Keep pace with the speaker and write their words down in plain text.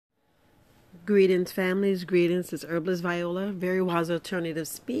Greetings, families. Greetings. It's Herbalist Viola. Very Wise Alternative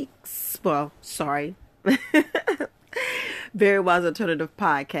Speaks. Well, sorry. Very Wise Alternative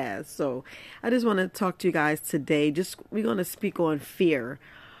Podcast. So I just want to talk to you guys today. We're going to speak on fear.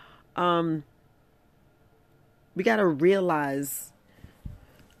 We got to realize,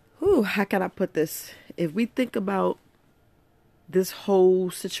 how can I put this? If we think about this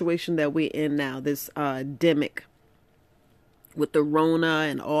whole situation that we're in now, this demic, with the Rona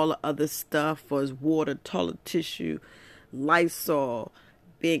and all the other stuff, for his water, toilet tissue, Lysol,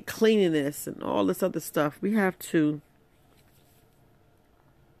 being cleanliness and all this other stuff, we have to,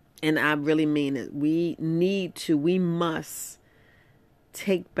 and I really mean it, we must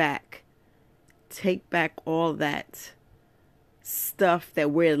take back all that stuff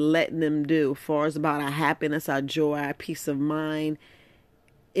that we're letting them do, as far as about our happiness, our joy, our peace of mind.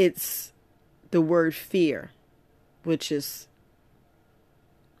 It's the word fear, which is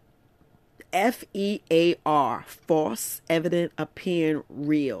FEAR, false evident appearing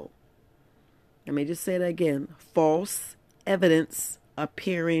real. Let me just say that again. False evidence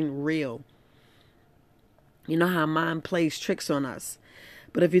appearing real. You know how mind plays tricks on us.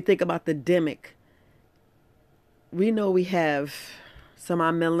 But if you think about the demic, we know we have some of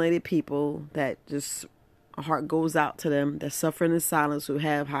our melanated people that just, our heart goes out to them, that suffering in silence, who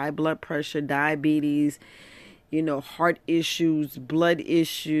have high blood pressure, diabetes, heart issues, blood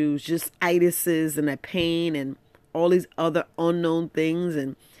issues, just itises and a pain and all these other unknown things,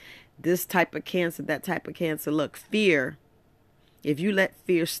 and this type of cancer, that type of cancer. Look, fear, if you let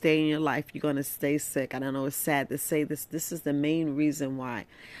fear stay in your life, you're going to stay sick. And I know it's sad to say this. This is the main reason why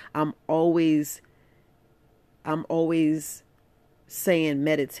I'm always saying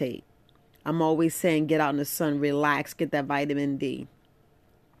meditate. I'm always saying get out in the sun, relax, get that vitamin D.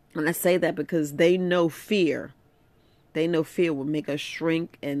 And I say that because they know fear. They know fear will make us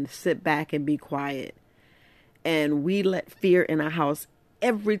shrink and sit back and be quiet. And we let fear in our house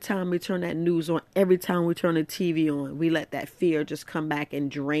every time we turn that news on, every time we turn the TV on. We let that fear just come back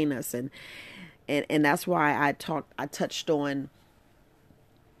and drain us. And that's why I touched on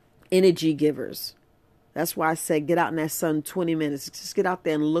energy givers. That's why I said get out in that sun 20 minutes. Just get out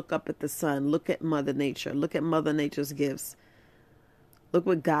there and look up at the sun. Look at Mother Nature. Look at Mother Nature's gifts. Look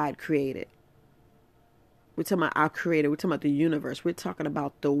what God created. We're talking about our creator. We're talking about the universe. We're talking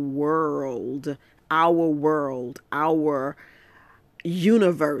about the world, our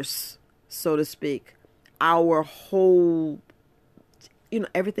universe, so to speak. Our whole,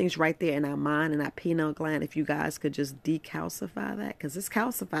 everything's right there in our mind and our pineal gland. If you guys could just decalcify that, because it's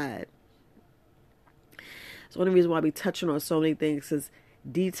calcified. It's the only reason why I be touching on so many things is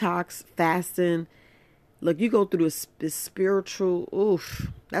detox, fasting. Look, you go through this spiritual,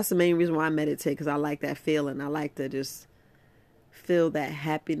 that's the main reason why I meditate, because I like that feeling. I like to just feel that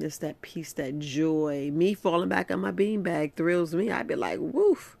happiness, that peace, that joy. Me falling back on my beanbag thrills me. I'd be like,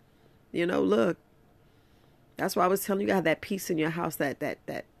 woof. Look. That's why I was telling you, have that peace in your house, that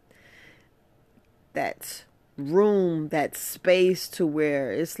room, that space to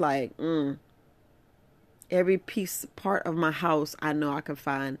where it's like, every part of my house, I know I can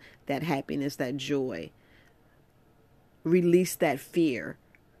find that happiness, that joy. Release that fear.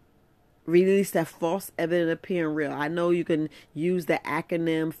 Release that false evident appearing real. I know you can use the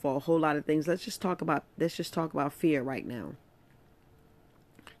acronym for a whole lot of things. Let's just talk about fear right now.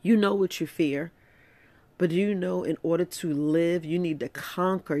 You know what you fear, but in order to live, you need to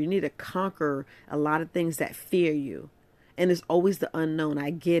conquer. You need to conquer a lot of things that fear you. And it's always the unknown.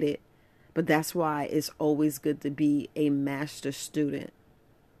 I get it. But that's why it's always good to be a master student.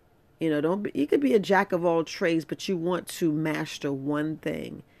 You could be a jack of all trades, but you want to master one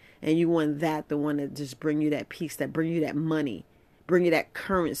thing. And you want the one that just bring you that peace, that bring you that money, bring you that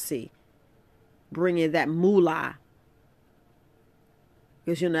currency, bring you that moolah.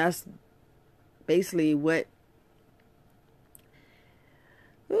 Because, that's basically what,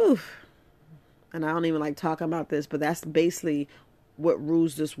 and I don't even like talking about this, but that's basically what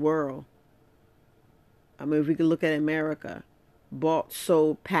rules this world. I mean, if we could look at America, bought,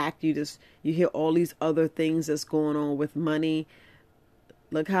 sold, packed, you hear all these other things that's going on with money.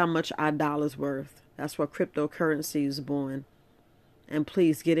 Look how much our dollar's worth. That's why cryptocurrency is born. And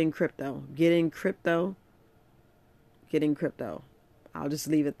please get in crypto. Get in crypto. Get in crypto. I'll just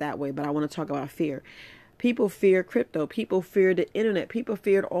leave it that way. But I want to talk about fear. People fear crypto. People fear the internet. People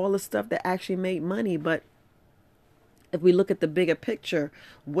feared all the stuff that actually made money. But if we look at the bigger picture,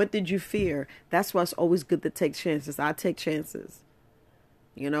 what did you fear? That's why it's always good to take chances. I take chances.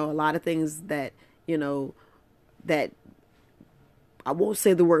 A lot of things that, that I won't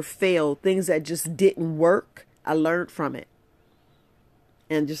say the word fail, things that just didn't work, I learned from it.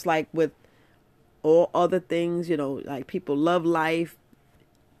 And just like with all other things, like people love life,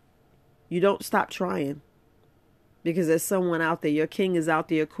 you don't stop trying, because there's someone out there. Your king is out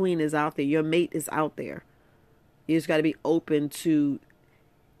there, your queen is out there, your mate is out there. You just got to be open to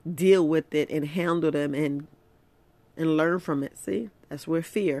deal with it and handle them and learn from it. See, that's where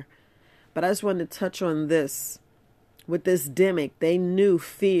fear. But I just wanted to touch on this. With this demic, they knew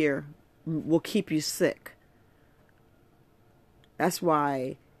fear will keep you sick. That's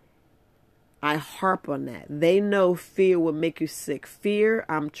why I harp on that. They know fear will make you sick. Fear,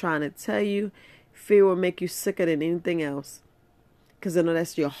 I'm trying to tell you, fear will make you sicker than anything else. Because I know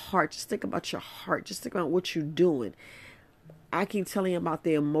that's your heart. Just think about your heart. Just think about what you're doing. I keep telling you about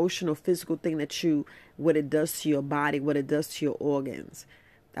the emotional, physical thing what it does to your body, what it does to your organs.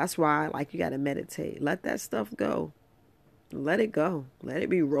 That's why, you got to meditate. Let that stuff go. Let it go. Let it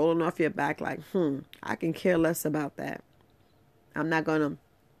be rolling off your back I can care less about that. I'm not going to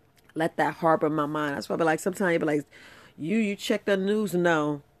let that harbor my mind. That's why sometimes you be like, you check the news?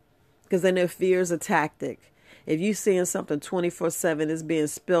 No. Because then their fear is a tactic. If you seeing something 24/7, it's being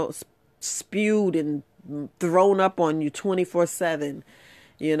spewed and thrown up on you 24/7,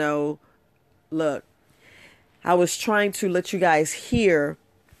 look, I was trying to let you guys hear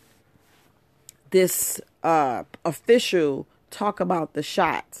this official talk about the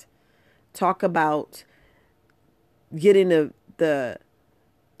shot, talk about getting the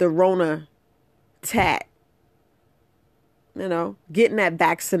Rona tat, getting that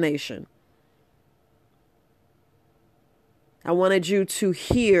vaccination. I wanted you to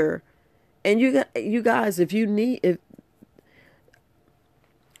hear, and you guys, if you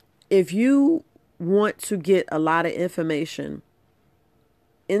want to get a lot of information,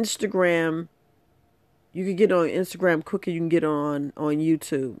 Instagram, you can get on Instagram quicker. You can get on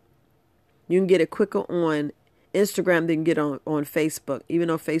YouTube. You can get it quicker on Instagram than you can get on Facebook, even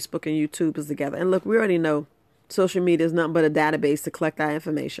though Facebook and YouTube is together. And look, we already know social media is nothing but a database to collect our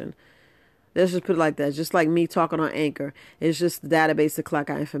information. Let's just put it like that. Just like me talking on Anchor. It's just a database to collect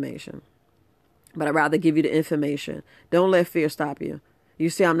our information. But I'd rather give you the information. Don't let fear stop you. You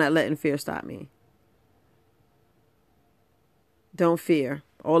see, I'm not letting fear stop me. Don't fear.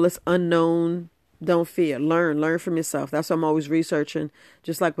 All this unknown, don't fear. Learn from yourself. That's what I'm always researching.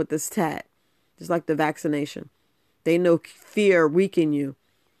 Just like with this tat. Just like the vaccination. They know fear weaken you.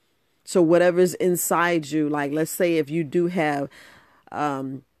 So whatever's inside you, let's say if you do have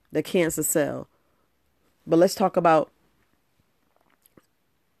the cancer cell. But let's talk about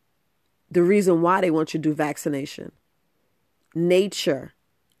the reason why they want you to do vaccination. Nature,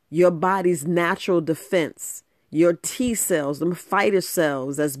 your body's natural defense, your T cells, them fighter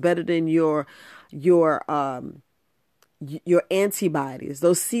cells, that's better than your antibodies.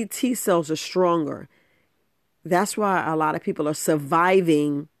 Those CT cells are stronger. That's why a lot of people are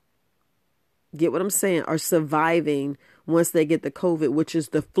surviving. Get what I'm saying? Are surviving once they get the COVID, which is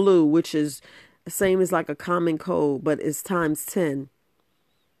the flu, which is the same as like a common cold, but it's times 10.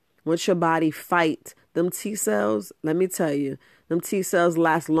 Once your body fight them T cells, let me tell you, them T cells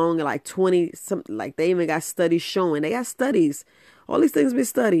last longer, like 20, they even got studies showing. They got studies. All these things be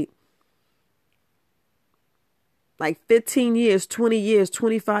studied. 15 years, 20 years,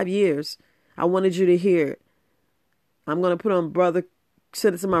 25 years. I wanted you to hear it. I'm going to put on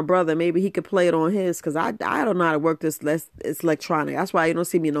send it to my brother. Maybe he could play it on his, because I don't know how to work this. It's electronic. That's why you don't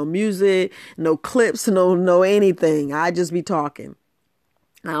see me no music, no clips, no anything. I just be talking.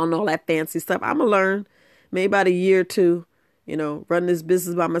 I don't know all that fancy stuff. I'm going to learn maybe about a year or two, run this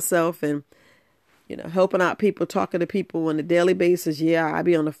business by myself and, helping out people, talking to people on a daily basis. Yeah, I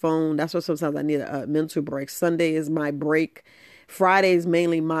be on the phone. That's what sometimes I need a mental break. Sunday is my break. Friday is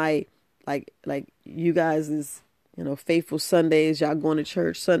mainly my, like you guys is, faithful Sundays. Y'all going to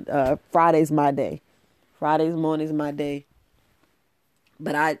church. Friday's my day. Fridays morning's my day.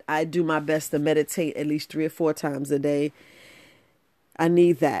 But I do my best to meditate at least 3 or 4 times a day. I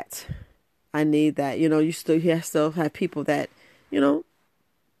need that. You still have people that, don't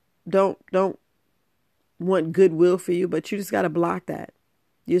want goodwill for you, but you just got to block that.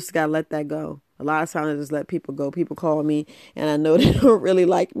 You just got to let that go. A lot of times I just let people go. People call me and I know they don't really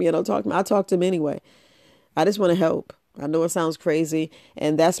like me and don't talk to me. I talk to them anyway. I just want to help. I know it sounds crazy,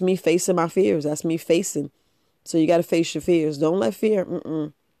 and that's me facing my fears. That's me facing. So you got to face your fears. Don't let fear.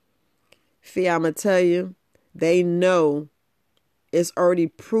 Fear, I'm going to tell you, they know it's already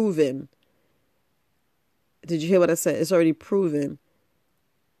proven. Did you hear what I said? It's already proven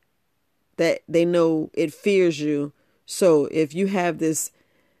that they know it fears you. So if you have this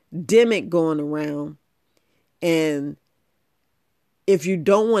demic going around, and if you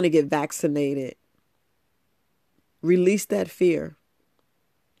don't want to get vaccinated, release that fear.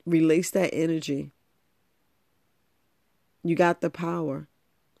 Release that energy. You got the power.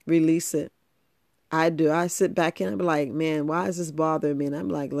 Release it. I do. I sit back and I'm like, man, why is this bothering me? And I'm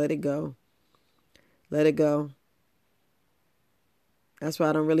like, let it go. Let it go. That's why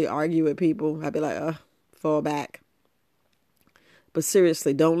I don't really argue with people. I'd be like, fall back. But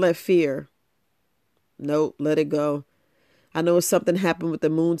seriously, don't let fear. Nope, let it go. I know something happened with the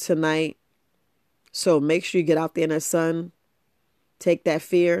moon tonight. So make sure you get out there in the sun. Take that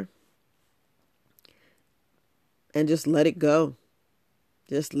fear. And just let it go.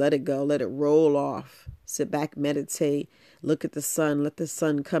 Just let it go. Let it roll off. Sit back, meditate. Look at the sun. Let the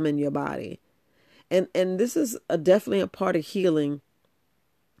sun come in your body. And this is definitely a part of healing.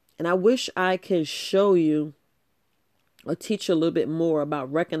 And I wish I could show you or teach you a little bit more about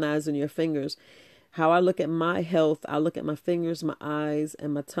recognizing your fingers. How I look at my health, I look at my fingers, my eyes,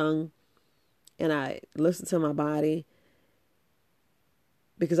 and my tongue. And I listen to my body.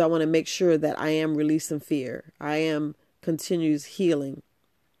 Because I want to make sure that I am releasing fear. I am continuous healing.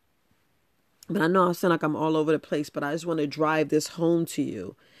 But I know I sound like I'm all over the place, but I just want to drive this home to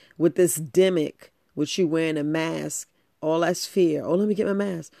you. With this demic, with you wearing a mask, all that's fear. Oh, let me get my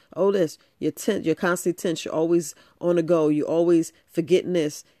mask. Oh, this. You're tense. You're constantly tense. You're always on the go. You're always forgetting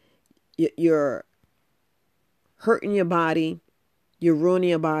this. You're hurting your body. You're ruining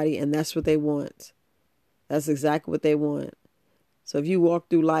your body. And that's what they want. That's exactly what they want. So if you walk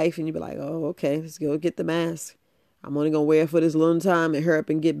through life and you be like, oh, okay, let's go get the mask. I'm only going to wear it for this little time and hurry up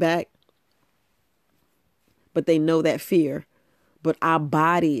and get back. But they know that fear. But our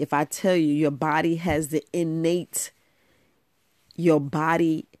body, if I tell you, your body has the innate, your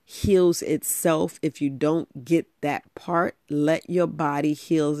body heals itself. If you don't get that part, let your body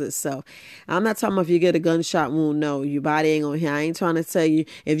heals itself. I'm not talking about if you get a gunshot wound. No, your body ain't going to heal. I ain't trying to tell you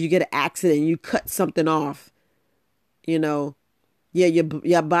if you get an accident and you cut something off, yeah,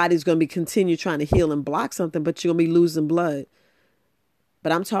 your body's going to be continue trying to heal and block something, but you're going to be losing blood.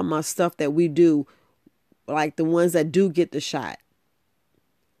 But I'm talking about stuff that we do, like the ones that do get the shot.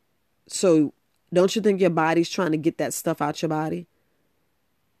 So don't you think your body's trying to get that stuff out your body?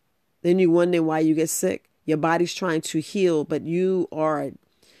 Then you wonder why you get sick. Your body's trying to heal, but you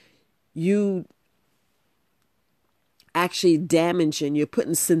actually damaging. You're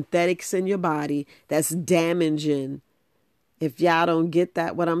putting synthetics in your body that's damaging. If y'all don't get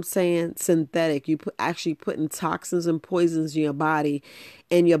that, what I'm saying, synthetic, actually putting toxins and poisons in your body,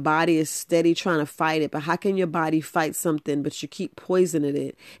 and your body is steady trying to fight it. But how can your body fight something, but you keep poisoning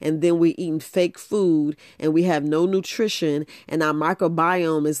it? And then we eating fake food and we have no nutrition, and our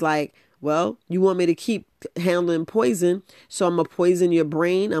microbiome is like, well, you want me to keep handling poison, so I'm going to poison your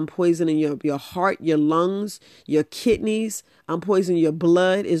brain. I'm poisoning your heart, your lungs, your kidneys. I'm poisoning your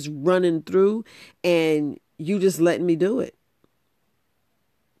blood is running through, and you just letting me do it.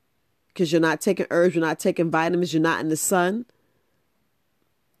 Because you're not taking herbs, you're not taking vitamins, you're not in the sun.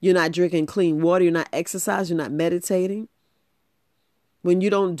 You're not drinking clean water, you're not exercising, you're not meditating. When you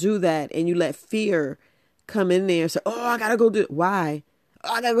don't do that and you let fear come in there and say, oh, I got to go do it. Why?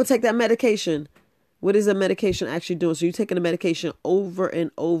 Oh, I got to go take that medication. What is the medication actually doing? So you're taking the medication over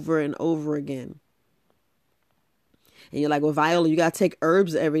and over and over again. And you're like, well, Viola, you got to take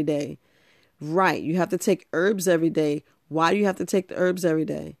herbs every day. Right. You have to take herbs every day. Why do you have to take the herbs every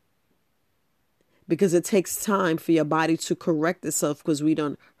day? Because it takes time for your body to correct itself, because we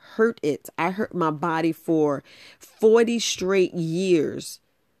don't hurt it. I hurt my body for 40 straight years.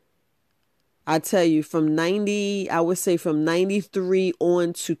 I tell you, from 93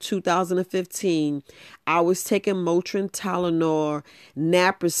 on to 2015, I was taking Motrin, Tylenol,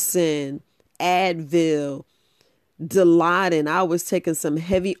 Naproxen, Advil, Dilaudid. I was taking some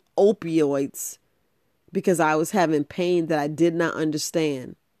heavy opioids because I was having pain that I did not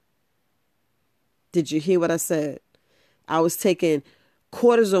understand. Did you hear what I said? I was taking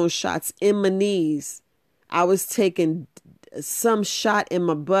cortisone shots in my knees. I was taking some shot in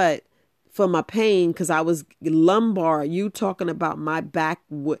my butt for my pain because I was lumbar. You talking about my back?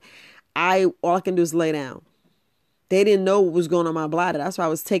 All I can do is lay down. They didn't know what was going on in my bladder. That's why I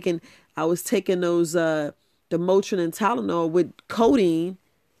was taking those the Motrin and Tylenol with codeine,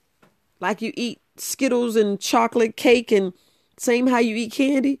 like you eat Skittles and chocolate cake, and same how you eat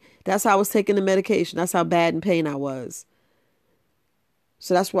candy. That's how I was taking the medication. That's how bad in pain I was.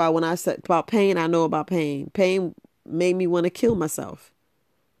 So that's why when I said about pain, I know about pain. Pain made me want to kill myself.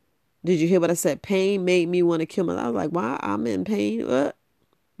 Did you hear what I said? Pain made me want to kill myself. I was like, why? I'm in pain.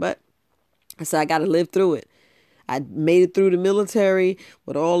 But I said, I got to live through it. I made it through the military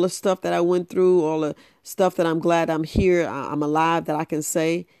with all the stuff that I went through, all the stuff that I'm glad I'm here. I'm alive, that I can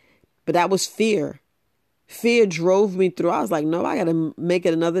say. But that was fear. Fear drove me through. I was like, no, I got to make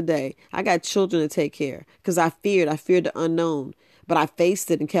it another day. I got children to take care because I feared. I feared the unknown, but I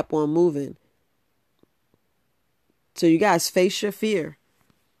faced it and kept on moving. So you guys face your fear.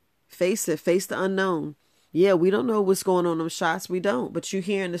 Face it. Face the unknown. Yeah, we don't know what's going on in them shots. We don't. But you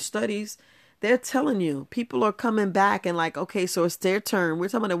hear in the studies, they're telling you. People are coming back and like, okay, so it's their turn. We're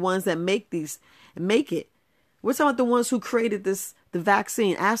talking about the ones that make it. We're talking about the ones who created the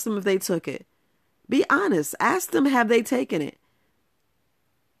vaccine. Ask them if they took it. Be honest. Ask them, have they taken it?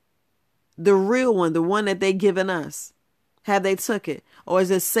 The real one, the one that they given us. Have they took it? Or is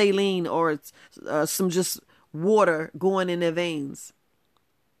it saline or it's some just water going in their veins?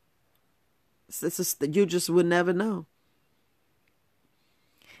 It's just, you just would never know.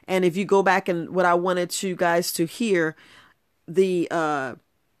 And if you go back and what I wanted you guys to hear, the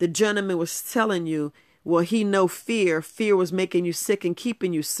gentleman was telling you, well, he know fear. Fear was making you sick and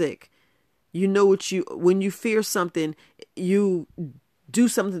keeping you sick. You know when you fear something, you do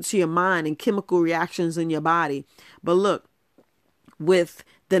something to your mind and chemical reactions in your body. But look, with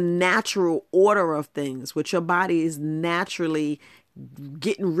the natural order of things, which your body is naturally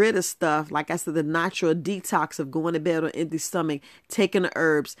getting rid of stuff, like I said, the natural detox of going to bed on empty stomach, taking the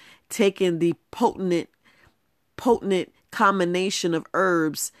herbs, taking the potent combination of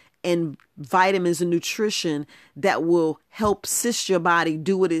herbs and vitamins and nutrition that will help assist your body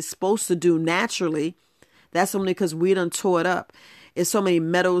do what it's supposed to do naturally. That's only because we done tore it up. It's so many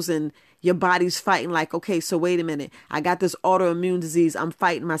metals and your body's fighting like, okay, so wait a minute. I got this autoimmune disease. I'm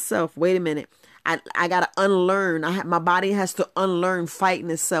fighting myself. Wait a minute. I got to unlearn. My body has to unlearn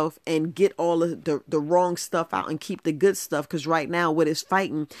fighting itself and get all of the wrong stuff out and keep the good stuff. Because right now what it's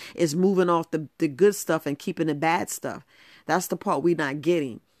fighting is moving off the good stuff and keeping the bad stuff. That's the part we're not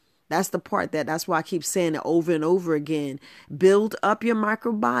getting. That's the part that's why I keep saying it over and over again. Build up your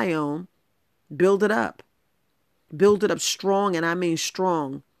microbiome. Build it up. Build it up strong, and I mean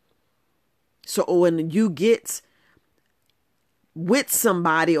strong. So when you get with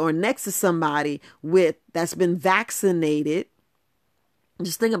somebody or next to somebody that's been vaccinated,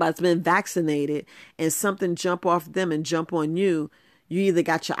 just think about it's been vaccinated and something jump off them and jump on you. You either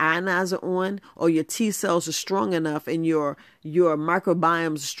got your ionizer on or your T cells are strong enough and your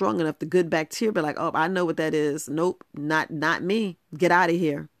microbiome is strong enough. The good bacteria be like, oh, I know what that is. Nope, not me. Get out of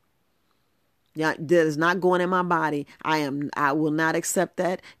here. Yeah, that is not going in my body. I will not accept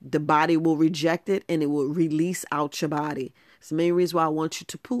that. The body will reject it and it will release out your body. It's the main reason why I want you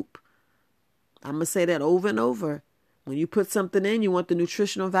to poop. I'm going to say that over and over. When you put something in, you want the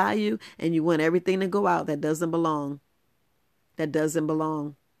nutritional value and you want everything to go out that doesn't belong. That doesn't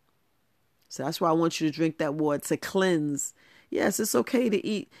belong. So that's why I want you to drink that water to cleanse. Yes, it's okay to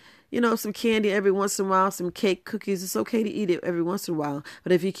eat, some candy every once in a while, some cake, cookies. It's okay to eat it every once in a while.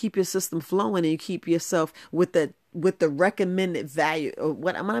 But if you keep your system flowing and you keep yourself with the recommended value, or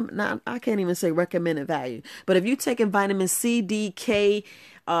what I can't even say recommended value. But if you're taking vitamin C, D, K,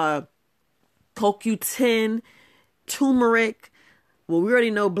 CoQ10, turmeric, well, we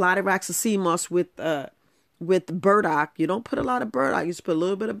already know bladderwrack sea moss with burdock. You don't put a lot of burdock. You just put a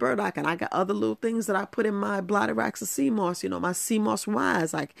little bit of burdock. And I got other little things that I put in my bladderwrack sea moss. My sea moss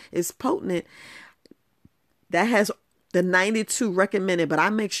wise, like it's potent. That has the 92 recommended, but I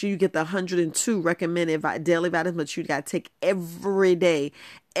make sure you get the 102 recommended daily vitamins that you got to take every day.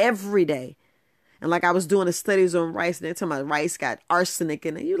 And like I was doing the studies on rice, and they're talking about rice got arsenic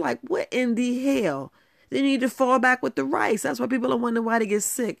in it. You're like, what in the hell? Then you need to fall back with the rice. That's why people are wondering why they get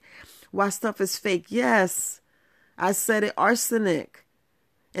sick. Why stuff is fake. Yes, I said it, arsenic.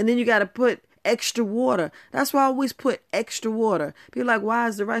 And then you got to put extra water. That's why I always put extra water. People are like, why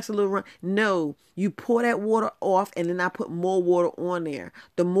is the rice a little run? No, you pour that water off and then I put more water on there.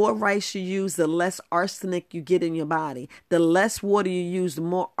 The more rice you use, the less arsenic you get in your body. The less water you use, the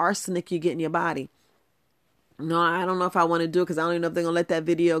more arsenic you get in your body. No, I don't know if I want to do it because I don't even know if they're going to let that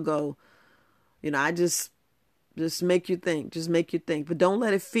video go. I just make you think. Just make you think. But don't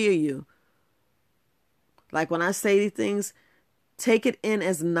let it fear you. Like when I say these things, take it in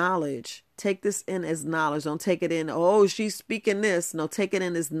as knowledge. Take this in as knowledge. Don't take it in, oh, she's speaking this. No, take it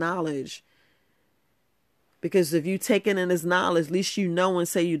in as knowledge. Because if you take it in as knowledge, at least you know and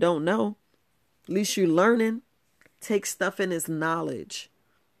say you don't know. At least you're learning. Take stuff in as knowledge.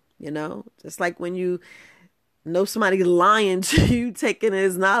 Just like when you know somebody lying to you, taking it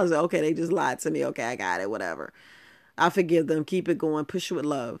as knowledge. Okay, they just lied to me. Okay, I got it. Whatever. I forgive them. Keep it going. Push it with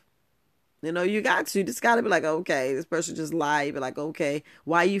love. You just got to be like, okay, this person just lied. You be like, okay,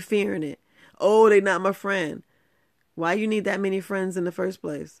 why are you fearing it? Oh, they not my friend. Why you need that many friends in the first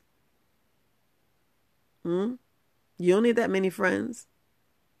place? You don't need that many friends.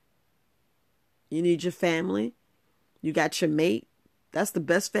 You need your family. You got your mate. That's the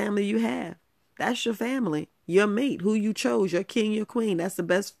best family you have. That's your family. Your mate, who you chose, your king, your queen. That's the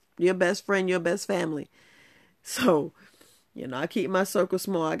best, your best friend, your best family. So, I keep my circle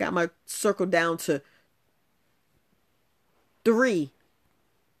small. I got my circle down to three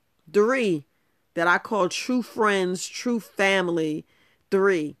that I call true friends, true family.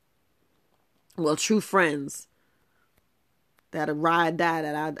 3. Well, true friends that I ride, die,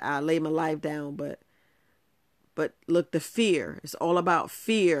 that I lay my life down. But look, the fear. It's all about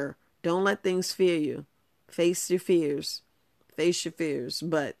fear. Don't let things fear you. Face your fears. Face your fears.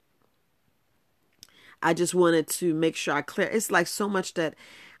 But I just wanted to make sure I clear. It's like so much that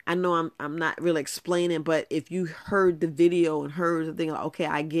I know I'm not really explaining, but if you heard the video and heard the thing, like, okay,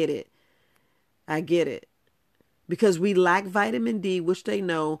 I get it. I get it. Because we lack vitamin D, which they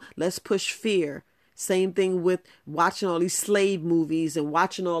know. Let's push fear. Same thing with watching all these slave movies and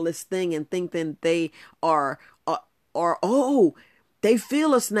watching all this thing and thinking they are they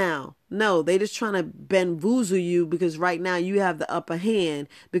feel us now. No, they just trying to bamboozle you because right now you have the upper hand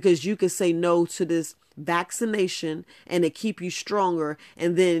because you can say no to this vaccination and it keep you stronger.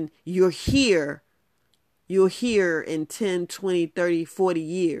 And then you're here in 10, 20, 30, 40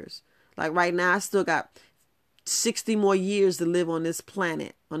 years. Like right now, I still got 60 more years to live on this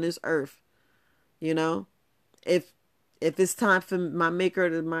planet, on this earth. If it's time for my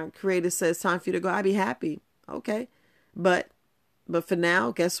maker, my creator says time for you to go, I'd be happy. Okay. But for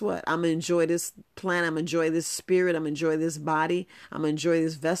now, guess what? I'm going to enjoy this planet. I'm going to enjoy this spirit. I'm going to enjoy this body. I'm going to enjoy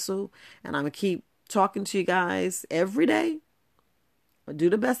this vessel. And I'm going to keep talking to you guys every day. I'll do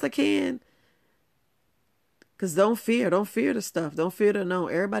the best I can. Because don't fear the stuff. Don't fear the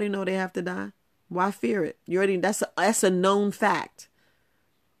known. Everybody know they have to die. Why fear it? That's a known fact.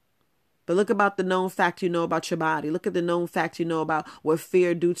 But look about the known fact you know about your body. Look at the known fact you know about what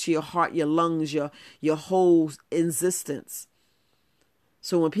fear do to your heart, your lungs, your whole existence.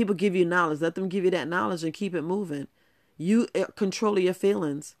 So when people give you knowledge, let them give you that knowledge and keep it moving. You control your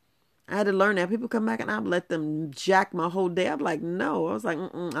feelings. I had to learn that. People come back and I let them jack my whole day. I'm like, no. I was like,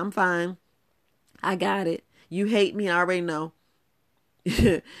 I'm fine. I got it. You hate me. I already know.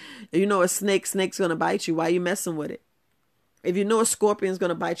 You know a snake's going to bite you. Why are you messing with it? If you know a scorpion's going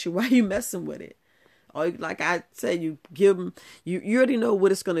to bite you, why are you messing with it? Or like I said, you give them, you already know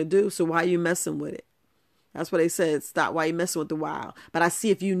what it's going to do. So why are you messing with it? That's what they said. Stop. Why are you messing with the wild? But I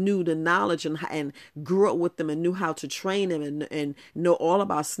see if you knew the knowledge and grew up with them and knew how to train them and know all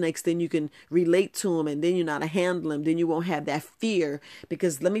about snakes, then you can relate to them and then you know how to handle them. Then you won't have that fear.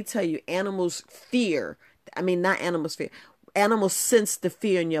 Because let me tell you, animals fear. I mean, not animals fear. Animals sense the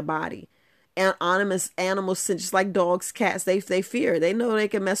fear in your body. And animals sense, just like dogs, cats, they fear. They know they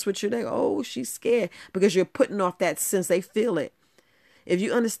can mess with you. They go, oh, she's scared. Because you're putting off that sense. They feel it. If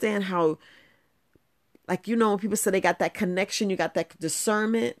you understand how, like, when people say they got that connection, you got that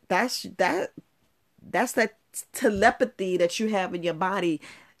discernment, that's that telepathy that you have in your body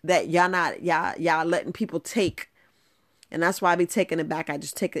that y'all letting people take. And that's why I be taking it back. I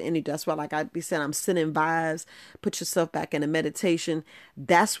just take the energy. That's why, like I be saying, I'm sending vibes. Put yourself back in a meditation.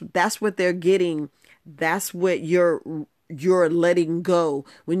 That's what they're getting. That's what you're letting go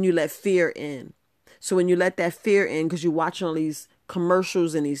when you let fear in. So when you let that fear in, because you're watching all these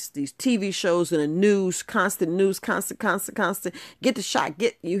commercials and these TV shows and the news, constant news, constant. Get the shot.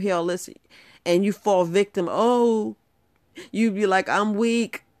 You hear all this, and you fall victim. Oh, you be like, I'm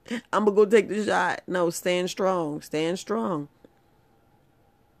weak. I'm going to go take the shot. No, stand strong. Stand strong.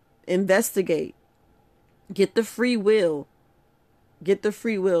 Investigate. Get the free will. Get the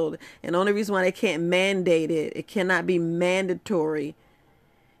free will. And the only reason why they can't mandate it, it cannot be mandatory,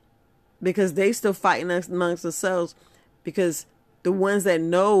 because they still fighting amongst themselves, because the ones that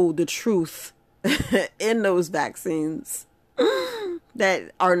know the truth in those vaccines they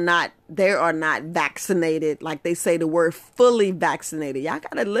are not vaccinated. Like they say the word fully vaccinated. Y'all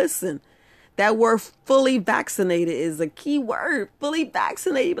gotta listen. That word fully vaccinated is a key word. Fully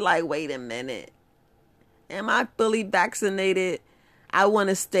vaccinated. You be like, wait a minute. Am I fully vaccinated? I want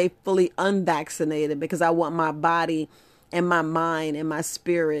to stay fully unvaccinated because I want my body and my mind and my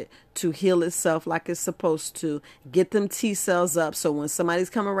spirit to heal itself like it's supposed to. Get them T cells up so when somebody's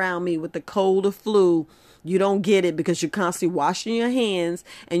come around me with the cold or flu, you don't get it, because you're constantly washing your hands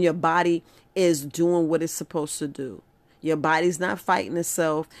and your body is doing what it's supposed to do. Your body's not fighting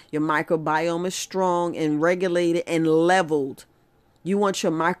itself. Your microbiome is strong and regulated and leveled. You want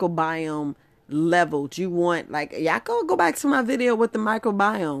your microbiome leveled. You want, like, y'all go back to my video with the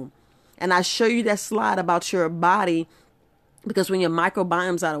microbiome. And I show you that slide about your body Because when your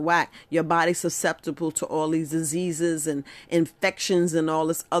microbiome's out of whack, your body's susceptible to all these diseases and infections and all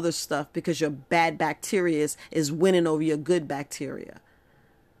this other stuff because your bad bacteria is winning over your good bacteria.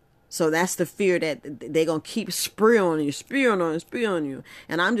 So that's the fear that they're going to keep spewing on you.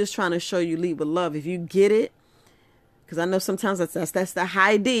 And I'm just trying to show you, lead with love. If you get it, because I know sometimes that's the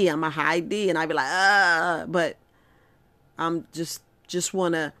high D. I'm a high D and I be like, but I'm just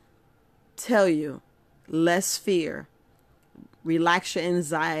want to tell you, less fear. Relax your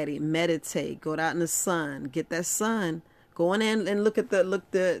anxiety, meditate, go out in the sun, get that sun. Go in and look at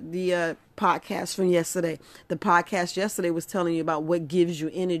the podcast from yesterday. The podcast yesterday was telling you about what gives you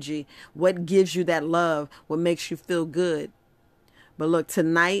energy, what gives you that love, what makes you feel good. But look,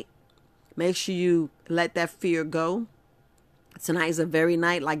 tonight, make sure you let that fear go. Tonight is a very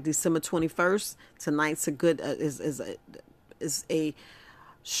night like December 21st. Tonight's a good is a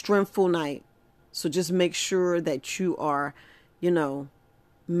strengthful night. So just make sure that you are,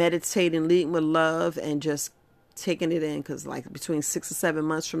 meditating, leading with love, and just taking it in. Because like between 6 or 7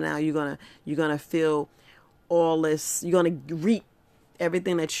 months from now, you're gonna feel all this. You're gonna reap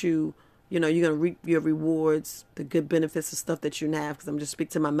everything that you're gonna reap your rewards, the good benefits of stuff that you have. Because I'm just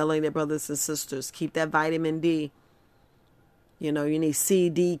speaking to my melanated brothers and sisters. Keep that vitamin D. You need C,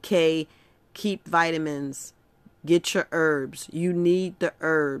 D, K. Keep vitamins. Get your herbs. You need the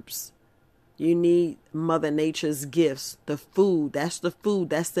herbs. You need Mother Nature's gifts. The food. That's the food.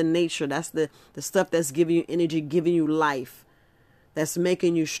 That's the nature. That's the stuff that's giving you energy, giving you life. That's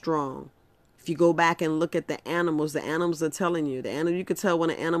making you strong. If you go back and look at the animals are telling you. You could tell when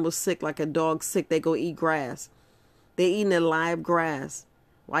an animal's sick, like a dog's sick, they go eat grass. They're eating the live grass.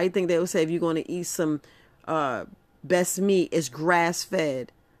 Why do you think they would say if you're going to eat some best meat, it's grass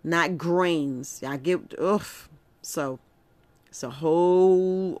fed, not grains? So it's a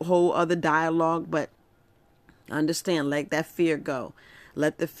whole other dialogue, but understand, let that fear go.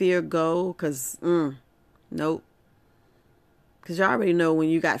 Let the fear go, because, nope. Because you already know when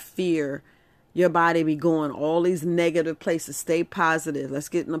you got fear, your body be going all these negative places. Stay positive. Let's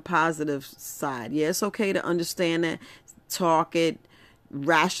get in the positive side. Yeah, it's okay to understand that, talk it,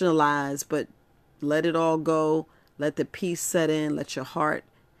 rationalize, but let it all go. Let the peace set in. Let your heart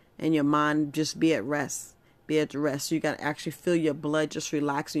and your mind just be at rest. Be at rest. So you got to actually feel your blood just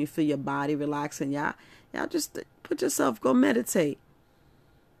relaxing. You feel your body relaxing. Y'all just put yourself, go meditate.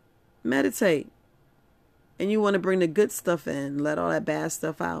 Meditate. And you want to bring the good stuff in. Let all that bad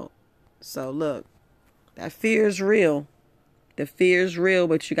stuff out. So look, that fear is real. The fear is real,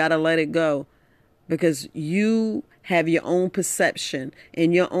 but you got to let it go. Because you have your own perception.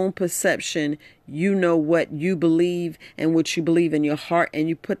 In your own perception, you know what you believe and what you believe in your heart. And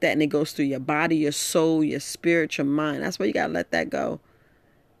you put that and it goes through your body, your soul, your spirit, your mind. That's why you got to let that go.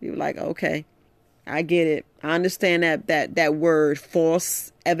 You're like, okay, I get it. I understand that word,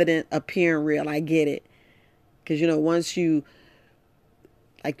 false, evident, appearing real. I get it. Because, once you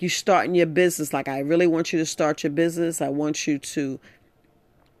starting your business, like I really want you to start your business. I want you to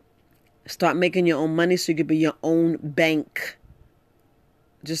start making your own money so you can be your own bank.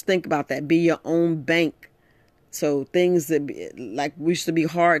 Just think about that. Be your own bank. So things that used to be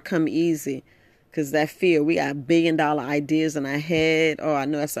hard come easy. Because that fear, we got $1 billion ideas in our head. Oh, I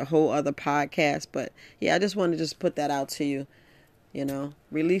know that's a whole other podcast. But yeah, I just want to just put that out to you.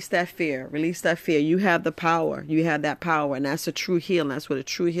 Release that fear. Release that fear. You have the power. You have that power. And that's a true healing. That's where the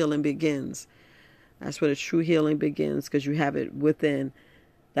true healing begins. That's where the true healing begins, because you have it within.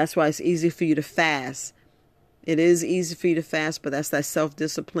 That's why it's easy for you to fast. It is easy for you to fast, but that's that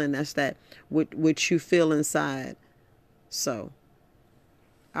self-discipline. That's that what you feel inside. So,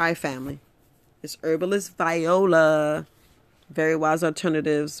 all right, family. It's Herbalist Viola, Very Wise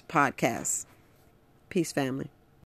Alternatives podcast. Peace, family.